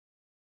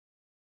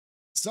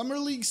Summer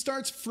League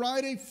starts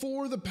Friday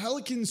for the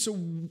Pelicans, so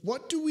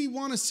what do we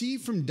want to see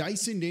from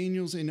Dyson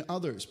Daniels and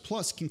others?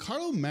 Plus, can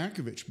Karlo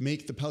Matković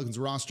make the Pelicans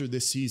roster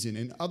this season,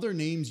 and other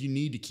names you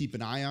need to keep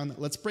an eye on?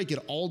 Let's break it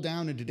all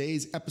down in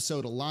today's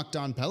episode of Locked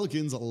On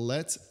Pelicans.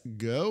 Let's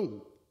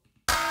go.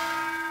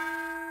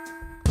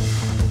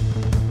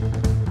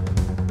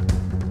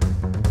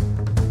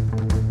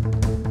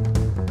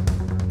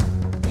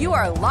 You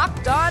are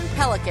Locked On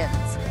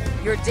Pelicans,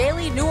 your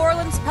daily New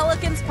Orleans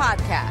Pelicans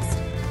podcast.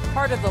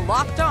 Part of the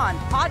Locked On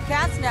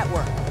Podcast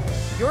Network,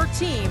 your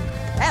team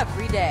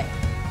every day.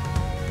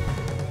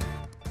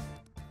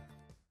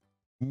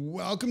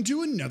 Welcome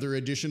to another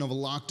edition of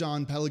Locked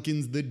On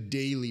Pelicans, the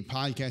daily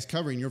podcast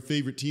covering your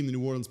favorite team, the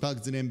New Orleans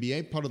Pelicans and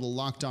NBA, part of the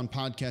Locked On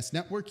Podcast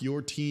Network,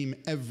 your team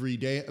every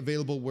day,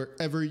 available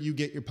wherever you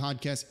get your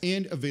podcasts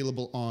and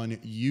available on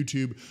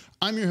YouTube.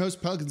 I'm your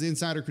host, Pelicans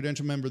Insider,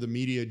 credential member of the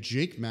media,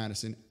 Jake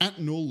Madison,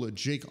 at NOLA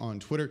Jake on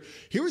Twitter,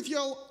 here with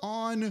y'all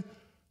on,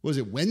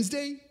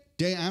 Wednesday?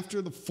 Day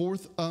after the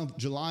 4th of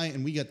July,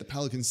 and we got the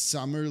Pelicans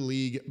Summer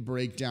League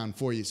breakdown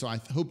for you. So I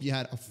hope you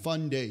had a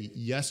fun day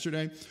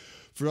yesterday.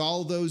 For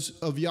all those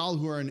of y'all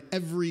who are an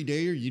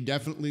everydayer, you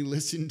definitely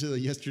listened to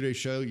the yesterday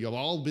show. You've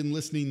all been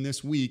listening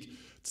this week.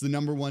 It's the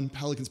 #1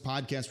 Pelicans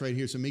podcast right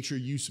here. So make sure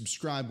you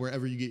subscribe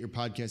wherever you get your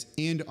podcasts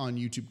and on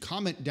YouTube.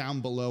 Comment down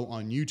below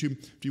on YouTube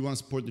if you want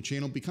to support the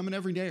channel. Become an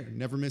everydayer.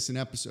 Never miss an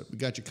episode. We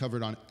got you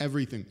covered on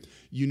everything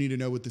you need to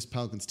know with this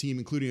Pelicans team,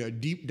 including a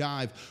deep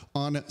dive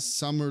on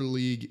Summer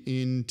League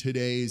in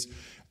today's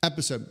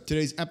episode.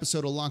 Today's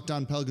episode of Locked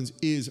On Pelicans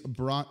is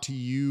brought to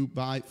you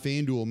by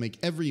FanDuel. Make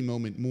every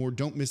moment more.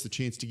 Don't miss the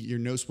chance to get your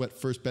no-sweat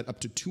first bet up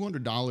to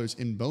 $200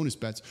 in bonus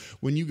bets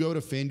when you go to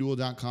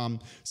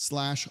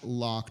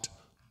FanDuel.com/locked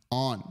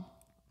on.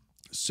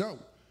 So,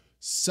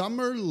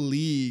 Summer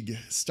League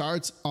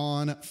starts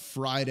on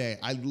Friday.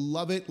 I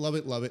love it, love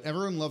it, love it.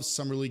 Everyone loves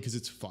Summer League because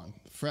it's fun.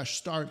 Fresh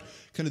start,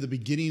 kind of the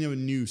beginning of a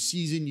new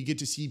season. You get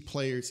to see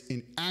players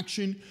in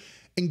action.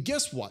 And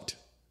guess what?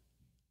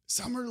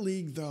 Summer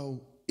League,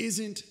 though,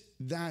 isn't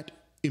that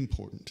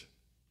important.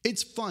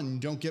 It's fun,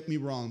 don't get me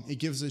wrong. It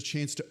gives us a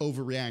chance to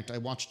overreact. I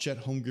watched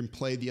Chet Holmgren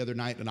play the other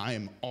night, and I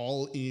am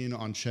all in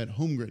on Chet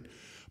Holmgren.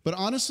 But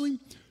honestly,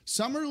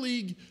 Summer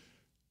League,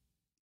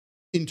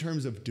 in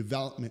terms of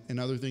development and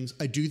other things,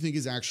 I do think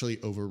is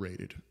actually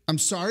overrated. I'm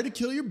sorry to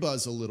kill your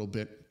buzz a little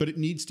bit, but it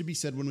needs to be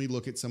said when we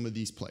look at some of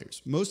these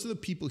players. Most of the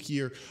people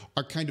here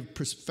are kind of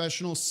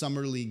professional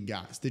Summer League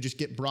guys. They just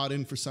get brought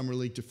in for Summer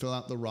League to fill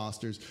out the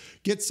rosters,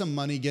 get some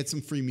money, get some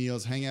free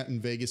meals, hang out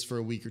in Vegas for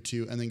a week or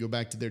two, and then go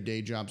back to their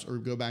day jobs or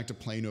go back to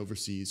playing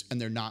overseas,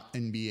 and they're not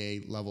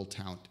NBA level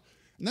talent.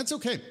 And that's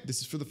okay.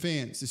 This is for the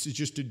fans. This is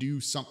just to do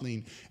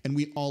something, and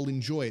we all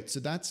enjoy it. So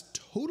that's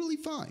totally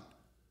fine.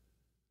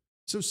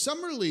 So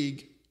Summer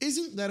League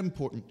isn't that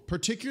important,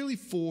 particularly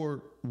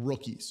for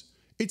rookies.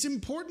 It's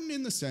important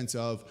in the sense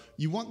of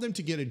you want them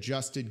to get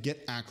adjusted,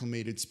 get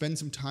acclimated, spend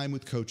some time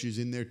with coaches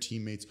and their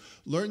teammates,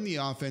 learn the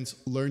offense,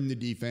 learn the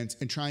defense,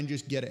 and try and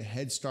just get a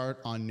head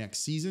start on next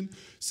season,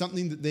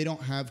 something that they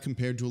don't have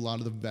compared to a lot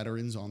of the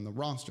veterans on the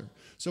roster.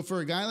 So for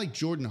a guy like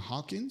Jordan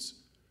Hawkins,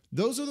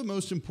 those are the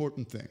most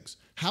important things.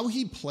 How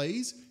he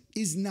plays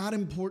is not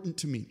important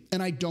to me,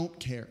 and I don't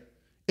care.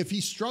 If he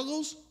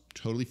struggles,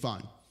 totally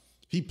fine.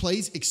 He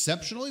plays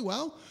exceptionally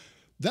well.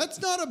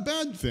 That's not a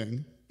bad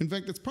thing. In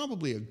fact, that's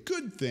probably a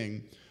good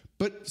thing.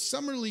 But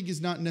Summer League is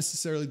not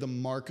necessarily the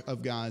mark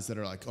of guys that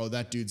are like, oh,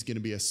 that dude's going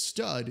to be a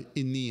stud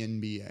in the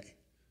NBA.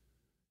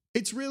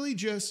 It's really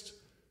just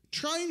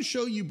try and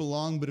show you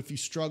belong, but if you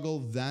struggle,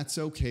 that's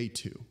okay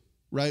too,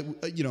 right?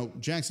 You know,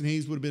 Jackson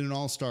Hayes would have been an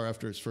all-star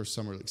after his first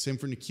Summer League. Same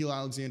for Nickeil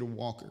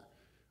Alexander-Walker.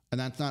 And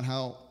that's not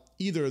how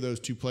either of those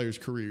two players'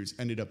 careers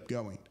ended up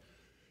going.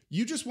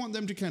 You just want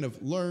them to kind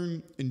of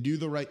learn and do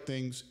the right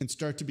things and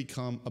start to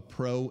become a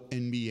pro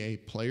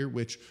NBA player,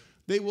 which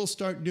they will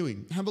start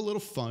doing. Have a little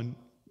fun,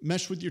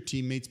 mesh with your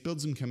teammates,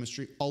 build some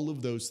chemistry, all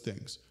of those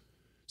things.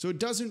 So it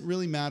doesn't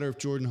really matter if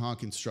Jordan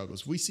Hawkins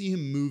struggles. We see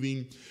him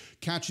moving,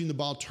 catching the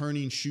ball,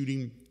 turning,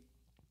 shooting.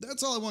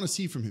 That's all I want to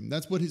see from him.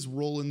 That's what his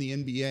role in the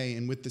NBA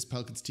and with this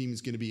Pelicans team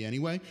is going to be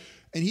anyway.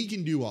 And he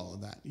can do all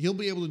of that. He'll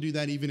be able to do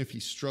that even if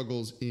he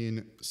struggles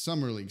in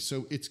Summer League.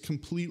 So it's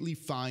completely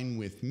fine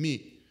with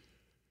me.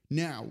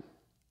 Now,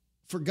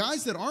 for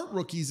guys that aren't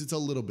rookies, it's a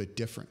little bit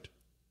different.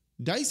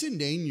 Dyson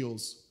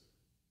Daniels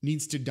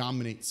needs to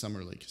dominate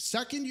Summer League.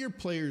 Second-year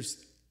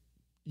players,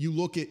 you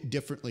look at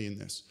differently in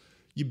this.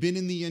 You've been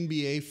in the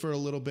NBA for a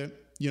little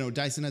bit. You know,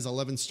 Dyson has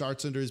 11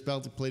 starts under his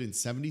belt. He played in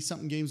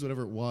 70-something games,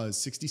 whatever it was,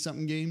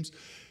 60-something games.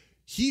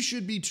 He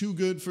should be too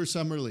good for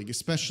Summer League,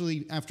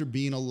 especially after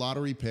being a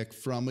lottery pick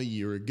from a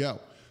year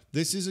ago.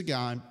 This is a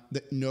guy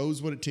that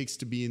knows what it takes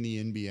to be in the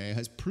NBA,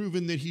 has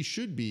proven that he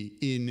should be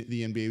in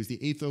the NBA. He was the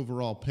 8th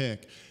overall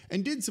pick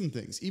and did some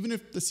things, even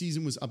if the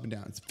season was up and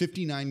down. It's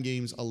 59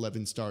 games,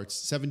 11 starts,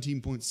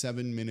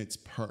 17.7 minutes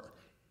per.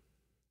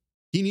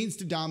 He needs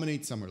to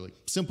dominate Summer League.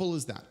 Simple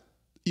as that.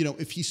 You know,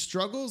 if he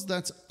struggles,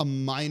 that's a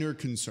minor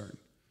concern.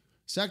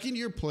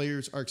 Second-year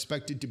players are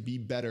expected to be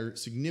better,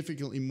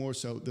 significantly more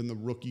so than the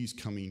rookies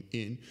coming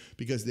in,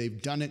 because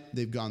they've done it,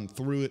 they've gone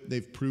through it,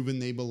 they've proven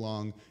they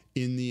belong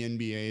in the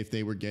NBA if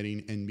they were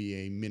getting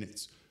NBA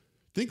minutes.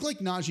 Think like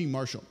Najee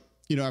Marshall.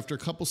 After a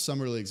couple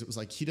summer leagues, it was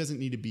like, he doesn't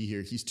need to be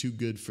here. He's too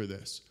good for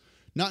this.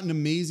 Not an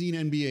amazing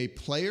NBA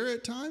player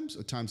at times.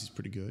 At times he's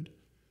pretty good.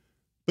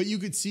 But you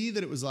could see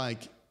that it was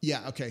like,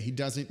 yeah, okay, he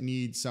doesn't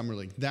need summer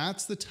league.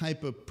 That's the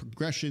type of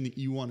progression that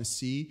you want to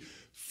see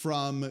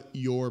from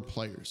your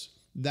players.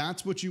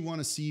 That's what you want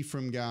to see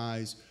from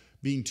guys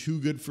being too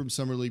good from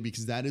summer league,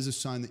 because that is a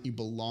sign that you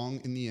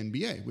belong in the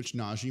NBA, which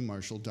Najee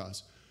Marshall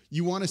does.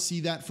 You want to see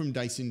that from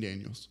Dyson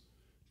Daniels.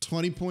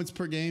 20 points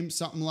per game,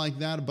 something like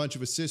that, a bunch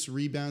of assists,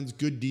 rebounds,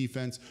 good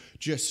defense,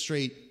 just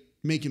straight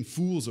making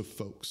fools of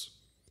folks.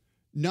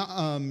 Now,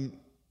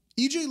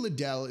 EJ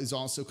Liddell is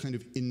also kind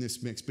of in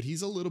this mix, but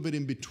he's a little bit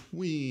in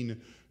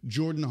between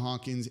Jordan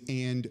Hawkins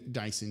and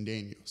Dyson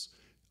Daniels.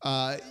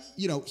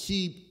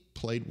 He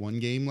played one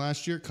game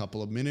last year, a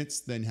couple of minutes,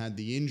 then had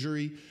the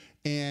injury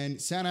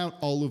and sat out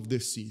all of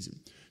this season.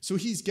 So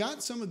he's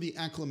got some of the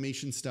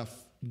acclimation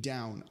stuff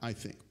down, I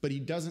think, but he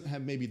doesn't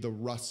have maybe the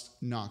rust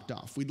knocked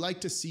off. We'd like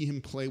to see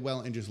him play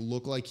well and just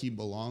look like he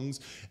belongs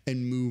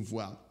and move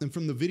well. And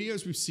from the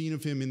videos we've seen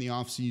of him in the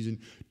offseason,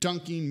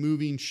 dunking,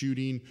 moving,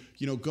 shooting,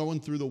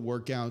 going through the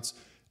workouts,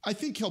 I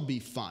think he'll be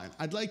fine.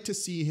 I'd like to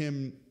see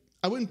him.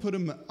 I wouldn't put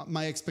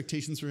my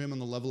expectations for him on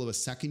the level of a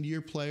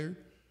second-year player,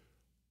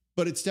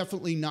 but it's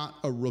definitely not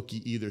a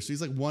rookie either. So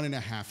he's like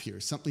 1.5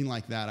 here, something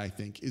like that, I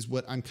think, is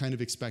what I'm kind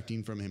of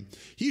expecting from him.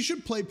 He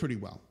should play pretty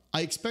well.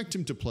 I expect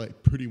him to play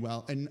pretty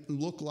well and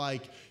look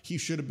like he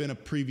should have been a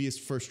previous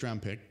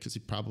first-round pick, because he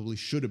probably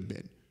should have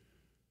been.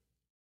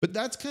 But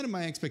that's kind of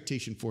my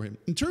expectation for him.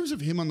 In terms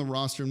of him on the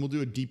roster, and we'll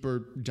do a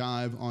deeper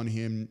dive on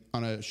him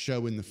on a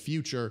show in the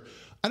future,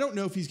 I don't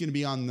know if he's going to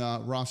be on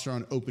the roster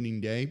on opening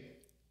day.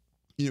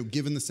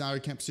 Given the salary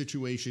cap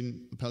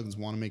situation, the Pelicans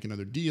want to make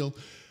another deal.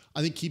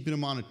 I think keeping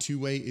him on a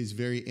two-way is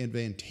very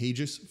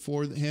advantageous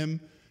for him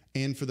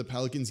and for the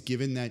Pelicans,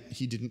 given that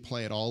he didn't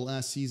play at all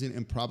last season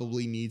and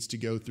probably needs to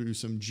go through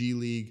some G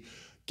League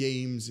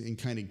games and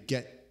kind of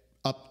get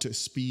up to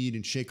speed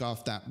and shake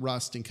off that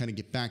rust and kind of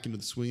get back into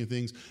the swing of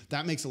things.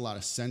 That makes a lot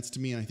of sense to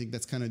me, and I think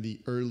that's kind of the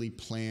early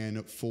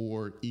plan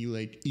for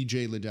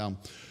EJ Liddell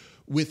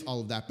with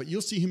all of that. But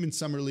you'll see him in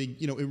Summer League.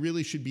 It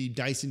really should be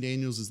Dyson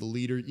Daniels as the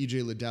leader.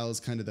 EJ Liddell is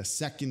kind of the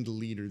second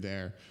leader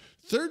there.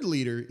 Third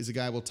leader is a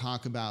guy we'll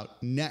talk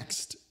about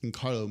next in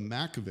Karlo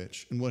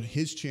Matković and what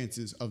his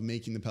chances of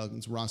making the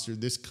Pelicans roster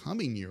this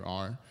coming year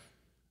are.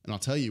 And I'll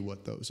tell you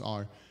what those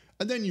are.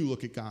 And then you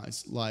look at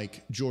guys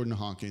like Jordan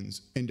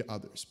Hawkins and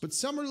others. But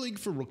Summer League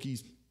for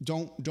rookies,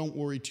 don't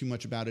worry too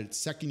much about it. It's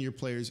second-year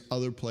players,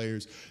 other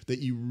players that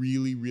you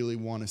really, really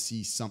want to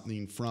see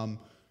something from.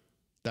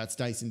 That's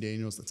Dyson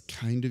Daniels. That's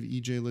kind of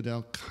EJ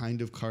Liddell,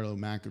 kind of Karlo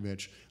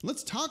Matković.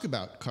 Let's talk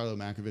about Karlo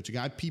Matković, a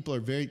guy people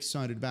are very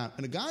excited about,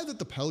 and a guy that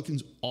the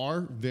Pelicans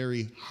are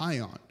very high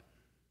on.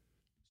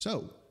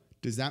 So,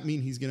 does that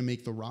mean he's going to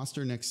make the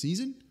roster next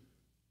season?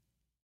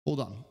 Hold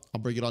on.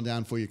 I'll break it all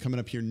down for you coming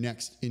up here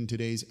next in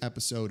today's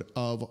episode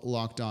of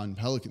Locked On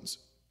Pelicans.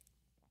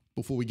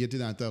 Before we get to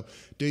that, though,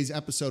 today's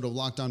episode of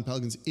Locked On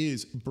Pelicans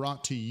is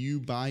brought to you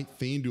by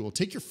FanDuel.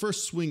 Take your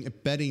first swing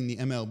at betting the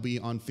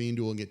MLB on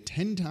FanDuel and get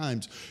 10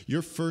 times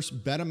your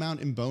first bet amount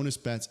in bonus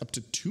bets up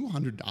to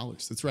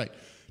 $200. That's right.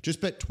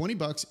 Just bet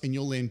 $20 and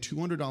you'll land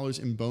 $200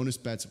 in bonus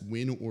bets,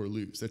 win or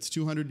lose. That's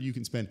 $200 you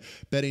can spend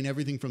betting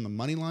everything from the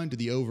money line to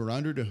the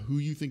over-under to who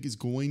you think is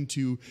going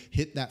to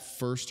hit that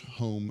first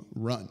home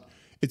run.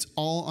 It's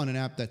all on an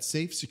app that's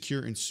safe,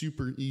 secure, and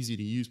super easy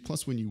to use.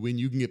 Plus, when you win,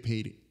 you can get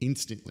paid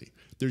instantly.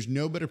 There's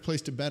no better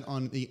place to bet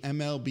on the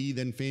MLB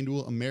than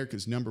FanDuel,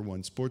 America's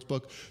 #1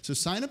 sportsbook. So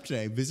sign up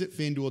today. Visit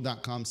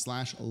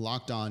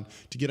FanDuel.com/lockedon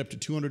to get up to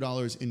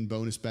 $200 in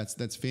bonus bets.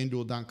 That's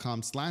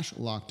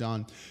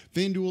FanDuel.com/lockedon.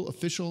 FanDuel,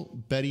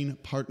 official betting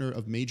partner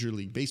of Major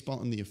League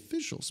Baseball and the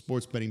official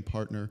sports betting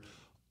partner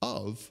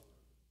of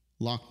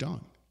Locked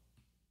On.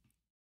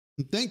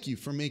 And thank you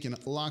for making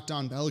Locked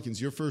On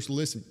Pelicans your first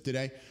listen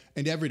today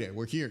and every day.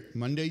 We're here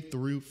Monday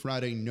through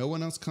Friday. No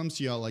one else comes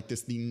to y'all like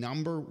this. The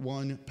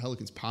 #1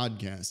 Pelicans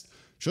podcast.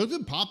 Show's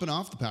been popping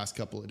off the past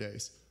couple of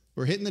days.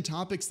 We're hitting the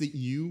topics that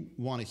you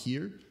want to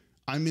hear.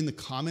 I'm in the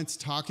comments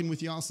talking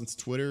with y'all since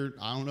Twitter,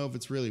 I don't know if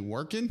it's really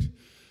working.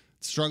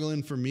 It's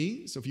struggling for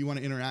me. So if you want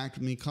to interact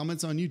with me,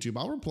 comments on YouTube,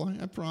 I'll reply,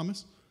 I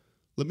promise.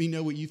 Let me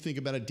know what you think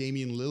about a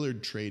Damian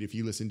Lillard trade if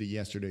you listened to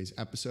yesterday's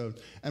episode.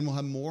 And we'll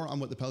have more on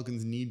what the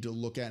Pelicans need to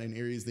look at and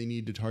areas they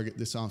need to target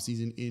this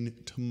offseason in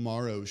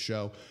tomorrow's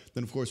show.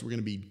 Then, of course, we're going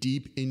to be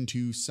deep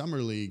into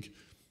Summer League,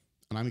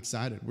 and I'm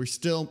excited. We're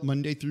still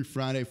Monday through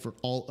Friday for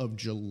all of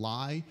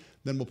July.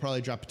 Then we'll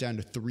probably drop it down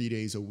to 3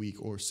 days a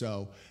week or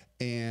so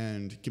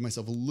and give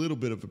myself a little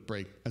bit of a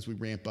break as we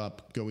ramp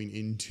up going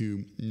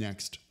into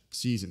next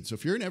season. So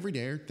if you're an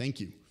everydayer, thank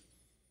you.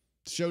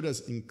 The show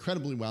does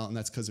incredibly well, and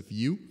that's because of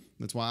you.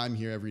 That's why I'm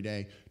here every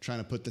day trying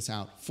to put this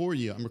out for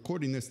you. I'm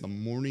recording this the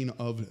morning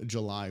of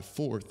July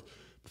 4th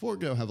before I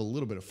go have a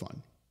little bit of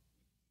fun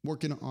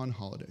working on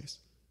holidays.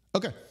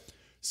 Okay,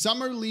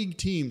 summer league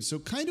teams. So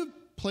kind of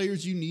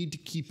players you need to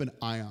keep an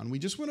eye on. We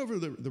just went over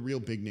the real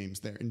big names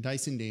there, and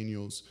Dyson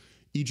Daniels,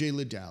 EJ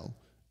Liddell,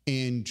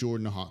 and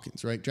Jordan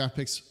Hawkins, right? Draft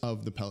picks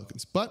of the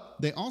Pelicans. But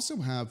they also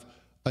have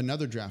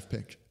another draft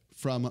pick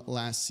from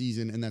last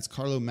season, and that's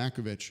Karlo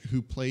Matković,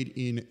 who played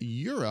in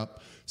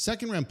Europe.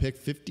 Second round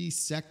pick,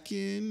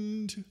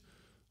 52nd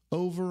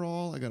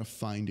overall. I got to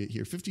find it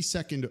here.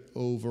 52nd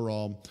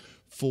overall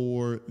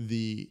for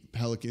the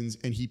Pelicans,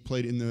 and he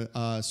played in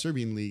the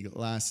Serbian league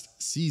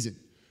last season.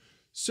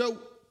 So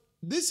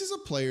this is a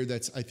player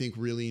that's, I think,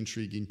 really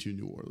intriguing to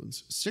New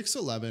Orleans.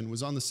 6'11",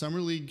 was on the summer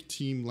league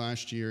team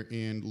last year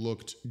and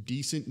looked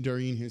decent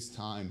during his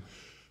time,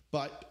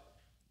 but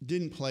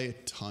didn't play a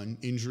ton.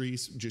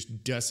 Injuries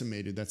just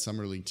decimated that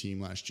summer league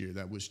team last year.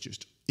 That was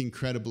just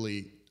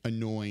incredibly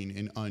annoying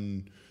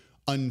and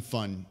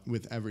unfun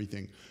with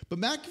everything. But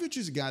Matković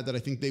is a guy that I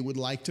think they would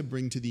like to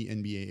bring to the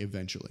NBA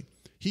eventually.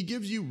 He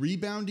gives you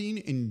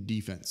rebounding and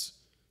defense.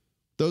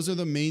 Those are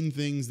the main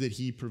things that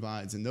he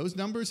provides, and those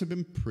numbers have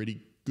been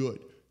pretty good.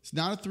 He's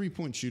not a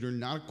three-point shooter,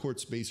 not a court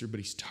spacer, but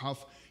he's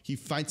tough. He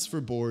fights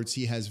for boards.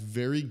 He has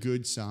very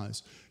good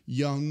size.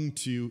 Young,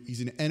 too.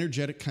 He's an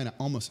energetic, kind of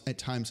almost at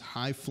times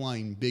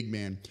high-flying big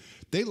man.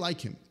 They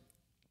like him.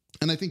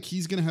 And I think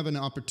he's going to have an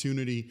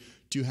opportunity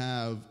to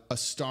have a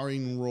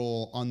starring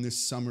role on this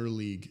summer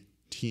league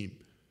team.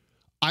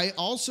 I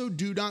also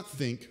do not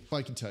think, well,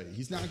 I can tell you,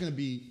 he's not going to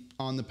be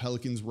on the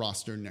Pelicans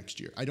roster next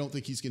year. I don't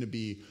think he's going to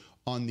be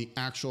on the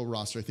actual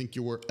roster. I think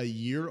you're a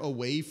year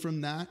away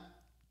from that.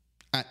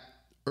 At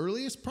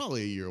earliest,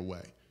 probably a year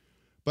away.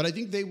 But I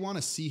think they want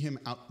to see him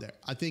out there.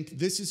 I think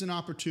this is an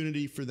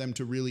opportunity for them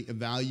to really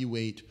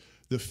evaluate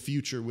the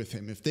future with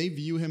him. If they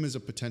view him as a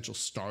potential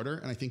starter,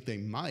 and I think they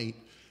might,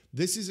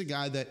 this is a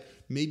guy that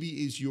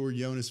maybe is your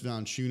Jonas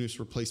Valanciunas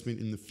replacement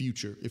in the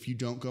future if you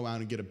don't go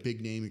out and get a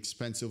big-name,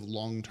 expensive,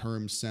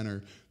 long-term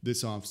center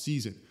this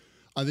offseason.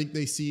 I think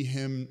they see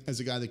him as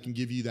a guy that can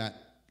give you that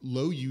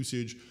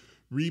low-usage,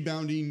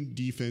 rebounding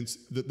defense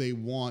that they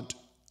want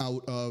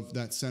out of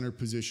that center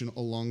position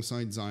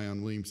alongside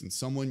Zion Williamson,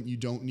 someone you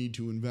don't need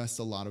to invest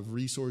a lot of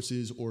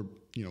resources or,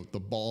 the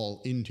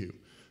ball into.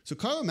 So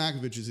Karlo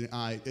Matković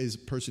is a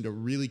person to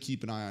really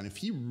keep an eye on. If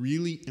he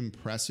really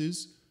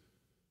impresses,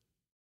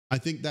 I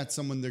think that's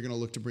someone they're going to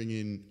look to bring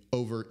in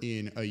over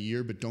in a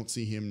year, but don't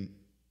see him.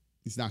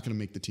 He's not going to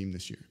make the team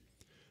this year.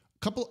 A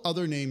couple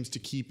other names to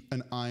keep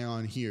an eye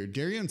on here.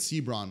 Dereon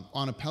Seabron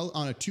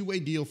on a two-way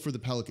deal for the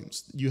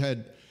Pelicans. You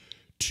had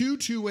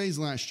two-ways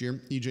last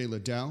year, EJ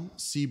Liddell,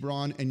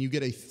 Seabron, and you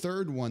get a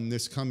third one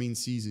this coming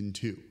season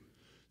too.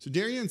 So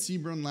Dereon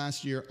Seabron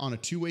last year on a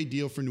two-way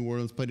deal for New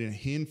Orleans, played in a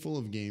handful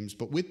of games,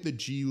 but with the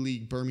G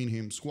League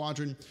Birmingham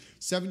squadron,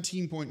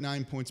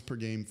 17.9 points per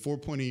game,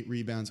 4.8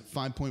 rebounds,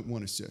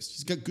 5.1 assists.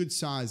 He's got good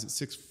size at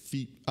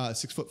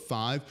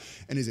 6'5",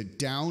 and is a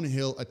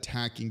downhill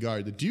attacking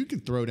guard. The dude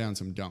can throw down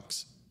some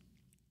dunks.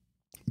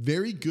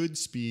 Very good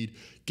speed,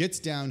 gets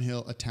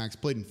downhill, attacks,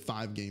 played in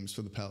 5 games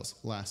for the Pels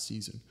last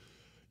season.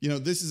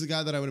 This is a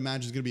guy that I would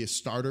imagine is going to be a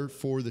starter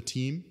for the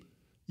team.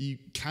 You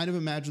kind of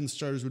imagine the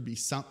starters would be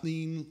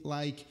something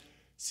like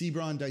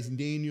Seabron, Dyson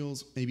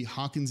Daniels, maybe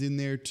Hawkins in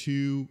there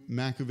too,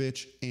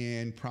 Matković,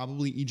 and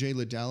probably EJ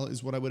Liddell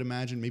is what I would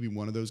imagine. Maybe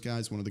one of those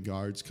guys, one of the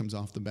guards, comes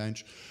off the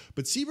bench.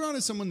 But Seabron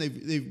is someone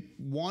they've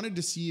wanted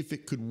to see if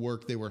it could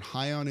work. They were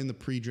high on in the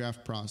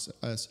pre-draft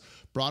process,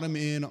 brought him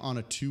in on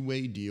a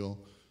two-way deal,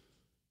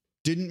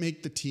 didn't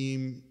make the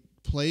team,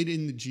 played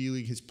in the G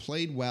League, has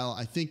played well.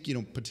 I think,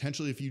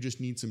 potentially if you just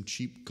need some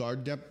cheap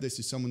guard depth, this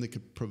is someone that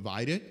could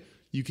provide it.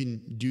 You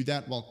can do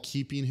that while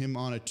keeping him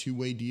on a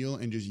two-way deal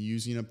and just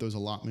using up those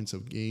allotments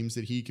of games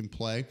that he can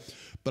play.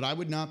 But I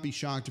would not be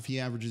shocked if he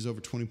averages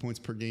over 20 points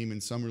per game in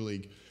Summer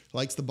League.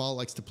 Likes the ball,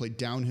 likes to play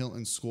downhill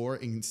and score,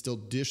 and can still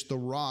dish the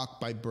rock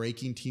by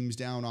breaking teams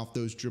down off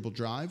those dribble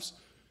drives,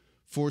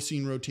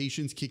 forcing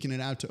rotations, kicking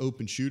it out to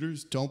open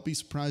shooters. Don't be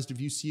surprised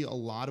if you see a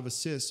lot of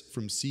assists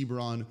from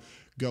Seabron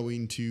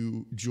going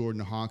to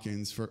Jordan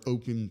Hawkins for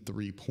open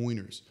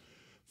three-pointers.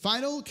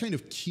 Final kind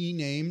of key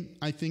name,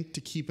 I think,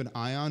 to keep an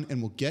eye on,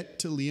 and we'll get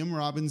to Liam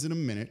Robbins in a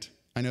minute.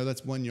 I know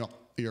that's one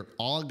you're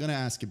all going to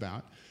ask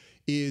about,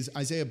 is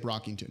Izaiah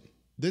Brockington.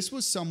 This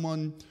was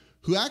someone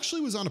who actually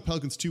was on a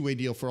Pelicans two-way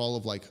deal for all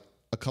of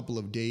a couple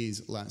of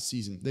days last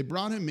season. They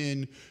brought him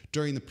in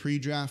during the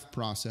pre-draft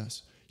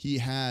process. He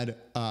had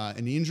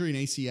an injury, an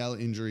ACL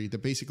injury,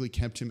 that basically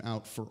kept him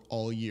out for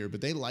all year,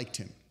 but they liked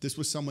him. This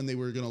was someone they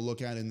were going to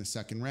look at in the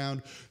second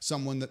round,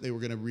 someone that they were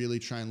going to really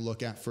try and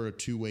look at for a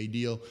two-way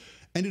deal.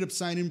 Ended up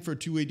signing him for a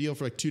two-way deal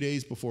for 2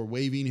 days before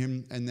waiving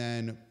him, and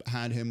then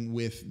had him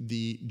with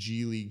the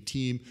G League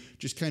team,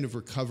 just kind of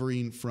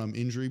recovering from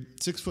injury.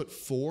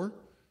 6'4",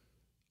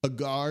 a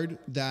guard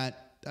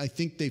that I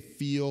think they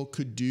feel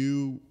could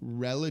do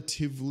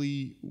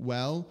relatively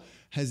well.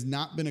 Has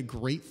not been a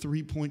great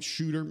three-point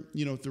shooter,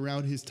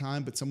 throughout his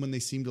time, but someone they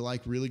seem to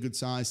like. Really good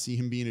size. See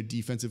him being a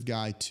defensive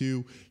guy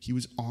too. He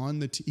was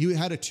on he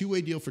had a two-way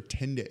deal for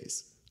 10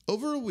 days,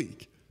 over a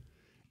week.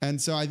 And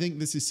so I think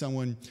this is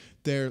someone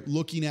they're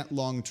looking at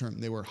long term.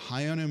 They were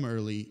high on him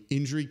early.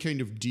 Injury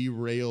kind of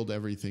derailed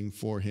everything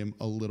for him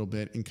a little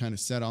bit and kind of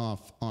set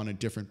off on a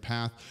different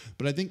path.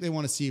 But I think they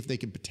want to see if they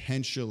can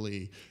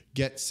potentially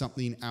get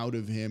something out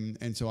of him.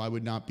 And so I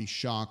would not be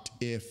shocked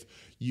if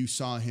you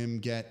saw him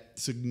get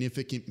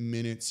significant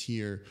minutes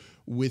here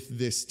with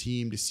this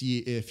team to see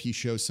if he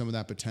shows some of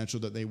that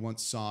potential that they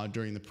once saw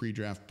during the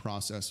pre-draft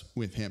process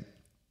with him.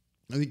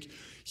 I think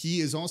he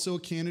is also a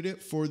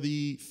candidate for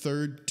the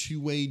third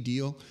two-way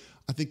deal.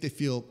 I think they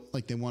feel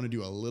like they want to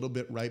do a little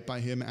bit right by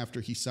him after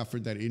he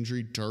suffered that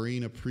injury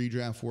during a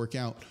pre-draft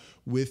workout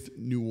with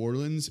New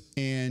Orleans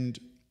and,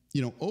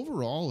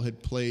 overall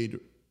had played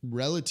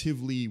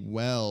relatively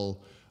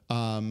well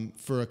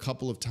for a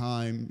couple of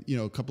time,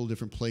 a couple of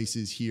different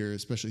places here,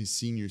 especially his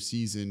senior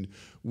season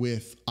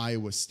with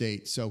Iowa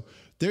State. So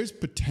there's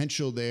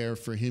potential there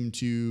for him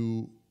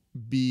to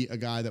be a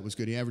guy that was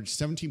good. He averaged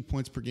 17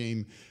 points per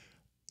game,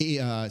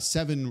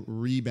 7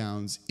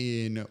 rebounds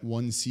in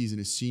one season,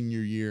 his senior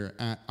year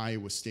at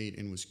Iowa State,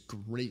 and was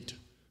great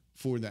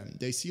for them.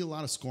 They see a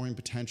lot of scoring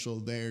potential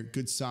there,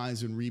 good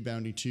size and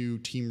rebounding too,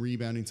 team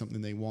rebounding,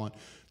 something they want.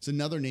 It's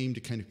another name to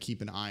kind of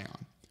keep an eye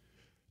on.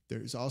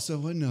 There's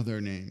also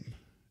another name,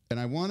 and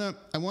I want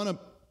to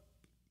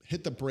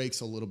hit the brakes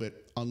a little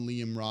bit on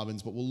Liam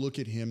Robbins, but we'll look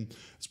at him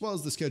as well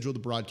as the schedule, the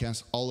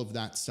broadcast, all of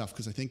that stuff,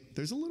 because I think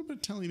there's a little bit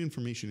of telling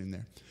information in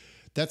there.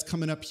 That's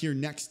coming up here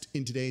next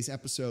in today's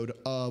episode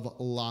of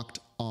Locked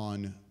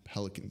On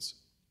Pelicans.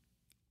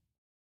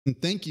 And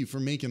thank you for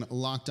making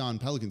Locked On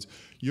Pelicans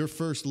your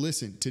first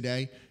listen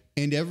today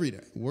and every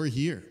day. We're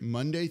here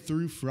Monday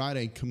through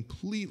Friday,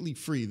 completely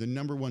free, the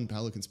 #1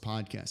 Pelicans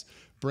podcast,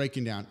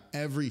 breaking down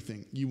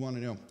everything you want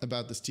to know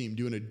about this team,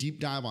 doing a deep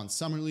dive on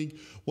Summer League,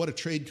 what a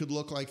trade could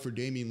look like for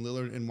Damian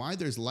Lillard, and why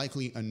there's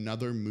likely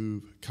another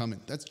move coming.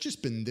 That's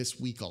just been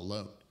this week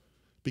alone.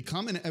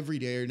 Become an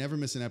everydayer, never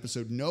miss an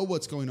episode, know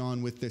what's going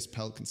on with this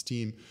Pelicans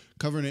team,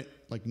 covering it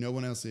like no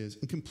one else is,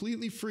 and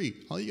completely free.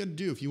 All you got to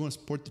do if you want to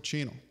support the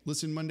channel,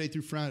 listen Monday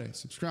through Friday,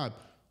 subscribe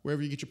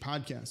wherever you get your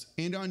podcasts,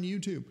 and on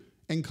YouTube,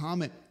 and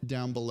comment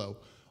down below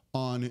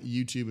on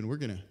YouTube, and we're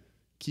going to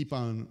keep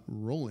on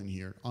rolling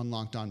here on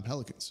Locked On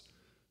Pelicans.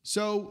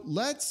 So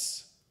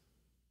let's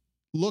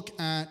look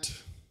at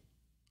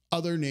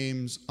other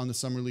names on the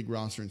Summer League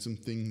roster and some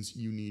things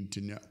you need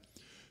to know.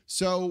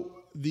 So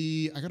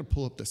I got to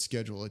pull up the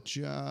schedule. It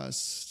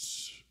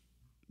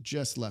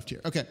just left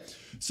here. Okay.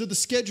 So the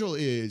schedule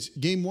is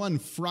game 1,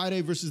 Friday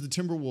versus the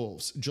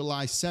Timberwolves,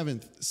 July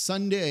 7th.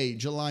 Sunday,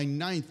 July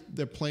 9th,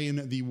 they're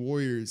playing the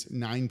Warriors,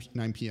 9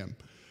 p.m.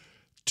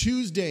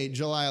 Tuesday,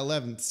 July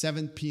 11th,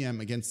 7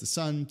 p.m. against the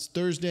Suns.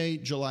 Thursday,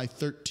 July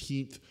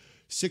 13th,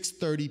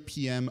 6:30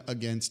 p.m.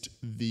 against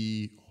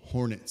the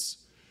Hornets.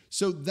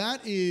 So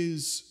that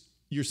is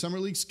your Summer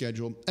League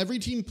schedule. Every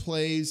team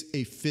plays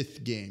a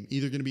 5th game,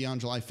 either going to be on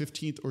July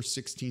 15th or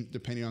 16th,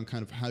 depending on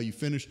kind of how you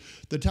finish.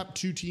 The top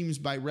 2 teams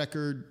by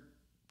record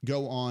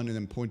go on, and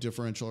then point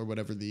differential or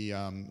whatever the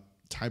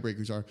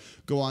tiebreakers are,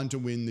 go on to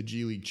win the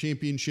G League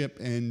championship,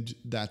 and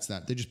that's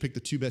that. They just pick the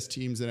 2 best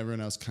teams, and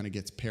everyone else kind of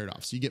gets paired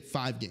off. So you get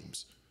 5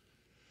 games.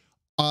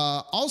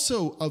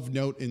 Also of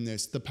note in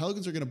this, the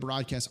Pelicans are going to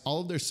broadcast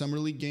all of their Summer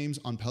League games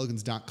on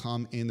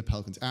Pelicans.com and the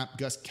Pelicans app.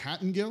 Gus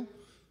Cattingill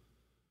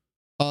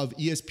of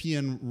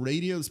ESPN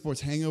Radio, the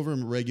Sports Hangover,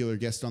 and a regular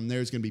guest on there,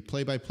 is going to be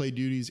play-by-play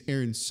duties.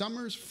 Aaron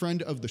Summers,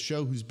 friend of the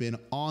show who's been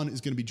on, is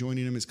going to be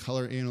joining him as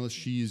color analyst.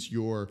 She's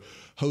your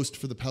host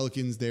for the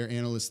Pelicans, their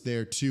analyst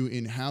there too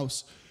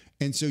in-house.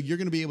 And so you're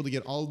going to be able to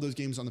get all of those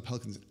games on the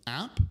Pelicans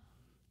app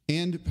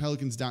and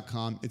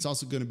Pelicans.com. It's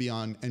also going to be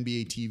on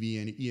NBA TV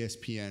and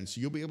ESPN.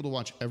 So you'll be able to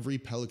watch every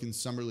Pelicans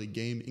Summer League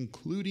game,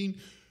 including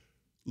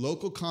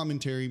local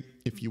commentary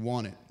if you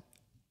want it.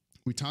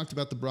 We talked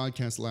about the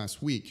broadcast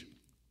last week.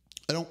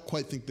 I don't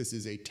quite think this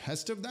is a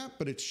test of that,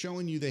 but it's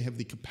showing you they have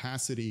the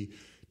capacity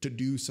to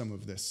do some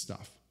of this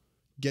stuff.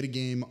 Get a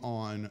game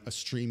on a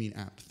streaming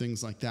app,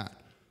 things like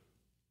that.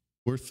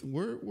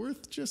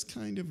 Worth just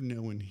kind of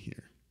knowing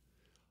here.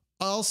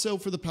 Also,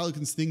 for the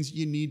Pelicans, things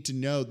you need to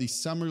know. The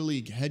Summer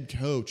League head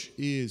coach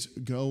is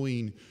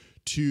going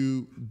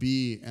to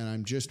be, and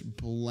I'm just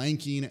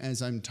blanking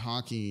as I'm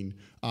talking,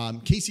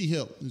 Casey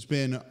Hill, who's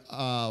been,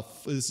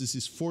 this is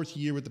his 4th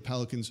year with the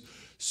Pelicans,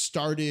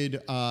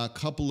 started a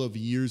couple of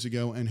years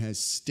ago and has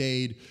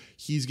stayed.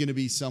 He's going to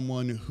be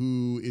someone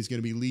who is going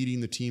to be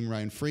leading the team.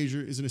 Ryan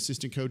Frazier is an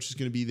assistant coach, is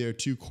going to be there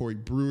too. Corey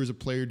Brewer is a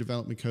player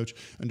development coach,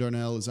 and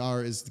Darnell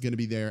Lazar is going to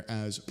be there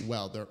as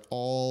well.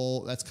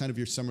 That's kind of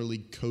your Summer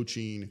League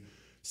coaching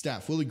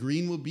staff. Willie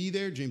Green will be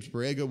there. James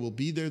Borrego will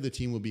be there. The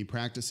team will be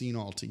practicing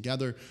all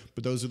together,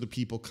 but those are the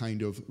people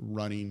kind of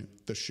running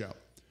the show.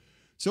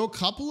 So a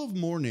couple of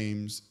more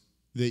names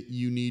that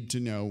you need to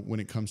know when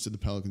it comes to the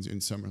Pelicans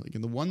in Summer League.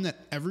 And the one that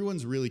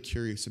everyone's really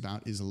curious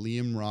about is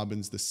Liam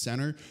Robbins, the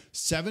center,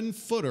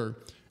 7-footer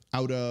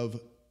out of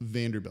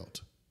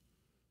Vanderbilt.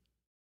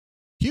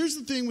 Here's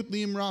the thing with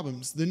Liam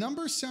Robbins. The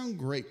numbers sound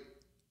great.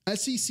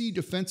 SEC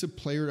Defensive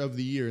Player of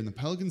the Year, and the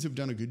Pelicans have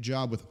done a good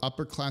job with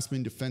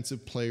upperclassmen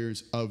Defensive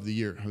Players of the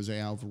Year. Jose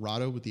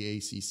Alvarado with the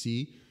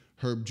ACC,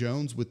 Herb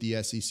Jones with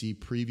the SEC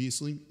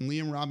previously, and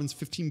Liam Robbins,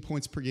 15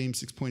 points per game,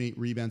 6.8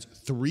 rebounds,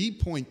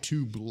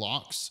 3.2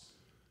 blocks.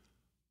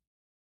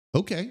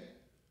 Okay,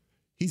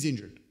 he's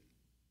injured.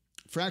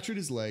 Fractured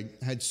his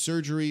leg, had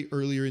surgery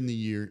earlier in the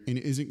year, and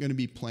isn't going to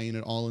be playing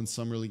at all in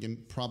Summer League,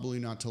 and probably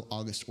not till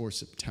August or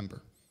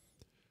September.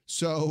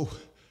 So,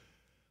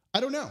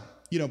 I don't know.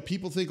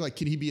 People think, like,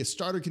 can he be a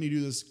starter? Can he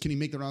do this? Can he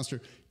make the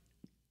roster?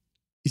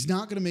 He's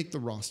not going to make the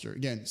roster.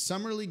 Again,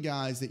 Summer League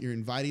guys that you're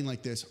inviting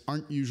like this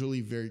aren't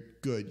usually very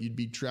good. You'd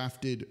be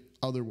drafted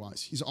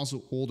otherwise. He's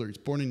also older. He's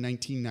born in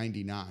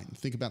 1999.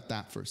 Think about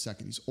that for a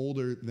second. He's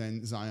older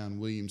than Zion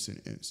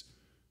Williamson is.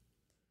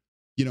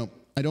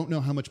 I don't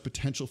know how much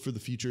potential for the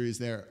future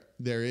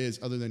there is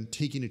other than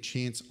taking a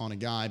chance on a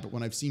guy. But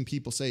when I've seen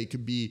people say it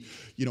could be,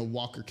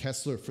 Walker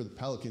Kessler for the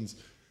Pelicans,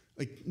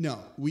 like, no,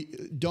 we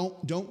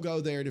don't go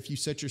there. And if you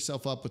set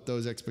yourself up with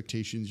those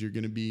expectations, you're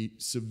going to be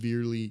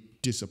severely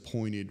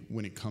disappointed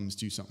when it comes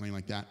to something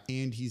like that.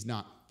 And he's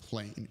not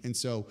playing. And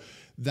so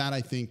that,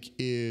 I think,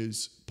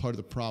 is part of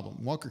the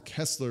problem. Walker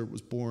Kessler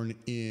was born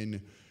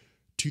in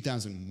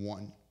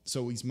 2001.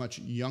 So he's much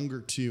younger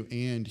too.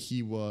 And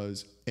he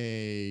was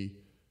a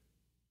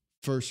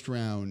first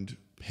round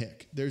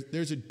pick.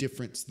 There's a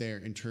difference there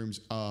in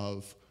terms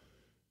of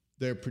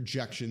their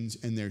projections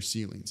and their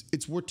ceilings.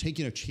 It's worth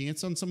taking a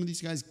chance on some of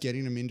these guys,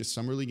 getting them into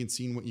Summer League and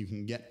seeing what you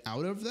can get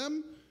out of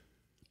them.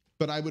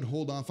 But I would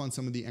hold off on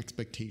some of the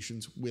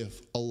expectations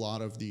with a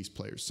lot of these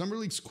players. Summer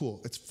League's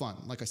cool. It's fun.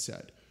 Like I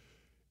said,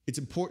 it's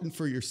important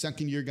for your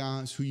second year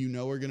guys who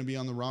are going to be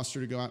on the roster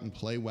to go out and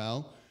play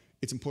well.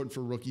 It's important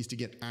for rookies to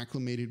get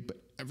acclimated, but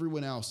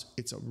everyone else,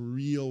 it's a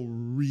real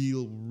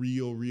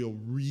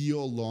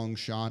long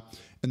shot.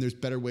 And there's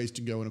better ways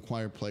to go and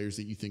acquire players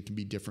that you think can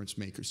be difference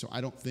makers. So I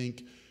don't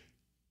think,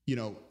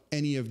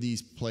 any of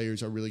these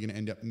players are really going to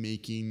end up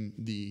making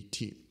the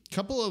team. A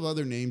couple of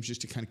other names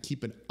just to kind of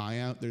keep an eye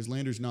out. There's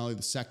Landers Nolley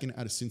II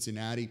out of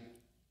Cincinnati.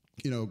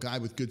 A guy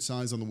with good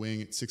size on the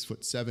wing at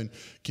 6'7"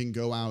 can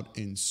go out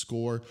and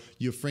score.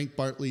 You have Frank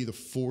Bartley, the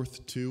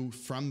fourth too,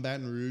 from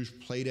Baton Rouge,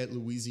 played at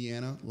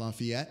Louisiana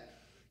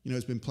Lafayette.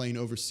 Has been playing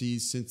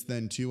overseas since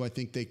then too. I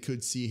think they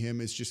could see him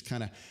as just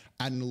kind of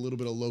adding a little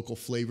bit of local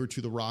flavor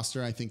to the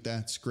roster. I think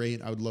that's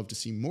great. I would love to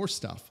see more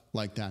stuff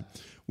like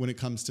that when it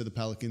comes to the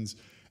Pelicans.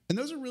 And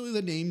those are really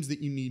the names that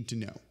you need to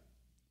know.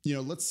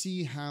 Let's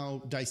see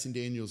how Dyson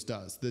Daniels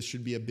does. This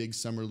should be a big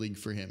Summer League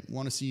for him.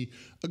 Want to see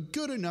a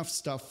good enough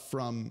stuff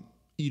from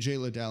EJ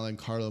Liddell and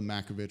Karlo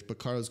Matković, but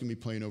Karlo's going to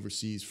be playing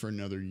overseas for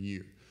another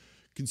year.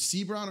 Can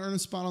Seabron earn a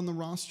spot on the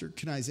roster?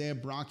 Can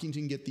Izaiah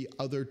Brockington get the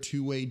other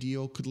two-way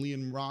deal? Could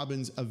Liam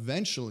Robbins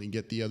eventually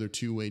get the other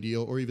two-way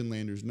deal? Or even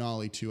Landers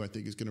Nolley, too, I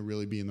think is going to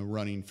really be in the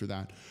running for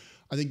that.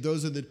 I think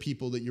those are the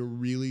people that you're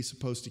really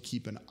supposed to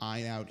keep an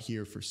eye out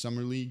here for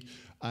Summer League.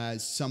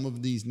 Some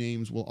of these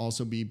names will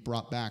also be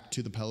brought back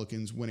to the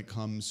Pelicans when it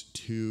comes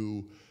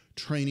to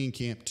training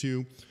camp,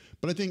 too.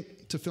 But I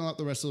think to fill out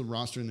the rest of the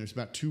roster, and there's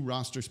about 2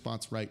 roster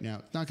spots right now,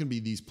 it's not going to be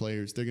these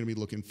players. They're going to be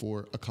looking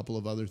for a couple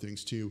of other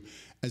things, too,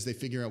 as they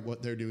figure out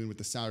what they're doing with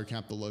the salary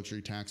cap, the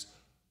luxury tax,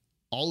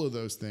 all of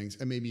those things,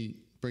 and maybe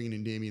bringing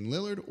in Damian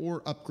Lillard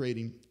or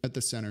upgrading at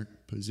the center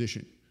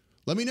position.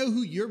 Let me know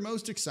who you're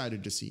most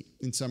excited to see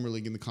in Summer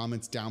League in the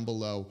comments down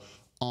below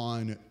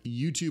on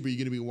YouTube. Are you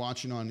going to be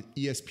watching on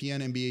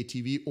ESPN, NBA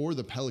TV, or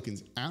the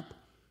Pelicans app?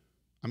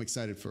 I'm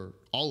excited for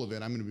all of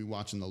it. I'm going to be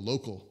watching the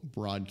local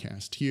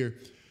broadcast here.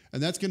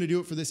 And that's going to do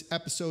it for this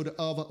episode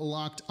of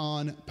Locked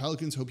On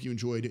Pelicans. Hope you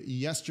enjoyed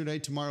yesterday.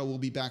 Tomorrow we'll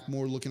be back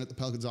more looking at the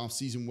Pelicans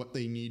offseason, what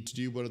they need to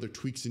do, what other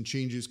tweaks and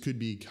changes could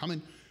be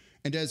coming.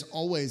 And as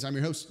always, I'm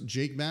your host,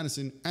 Jake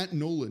Madison, at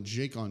NOLA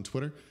Jake on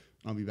Twitter.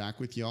 I'll be back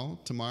with y'all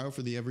tomorrow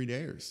for the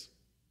Everydayers.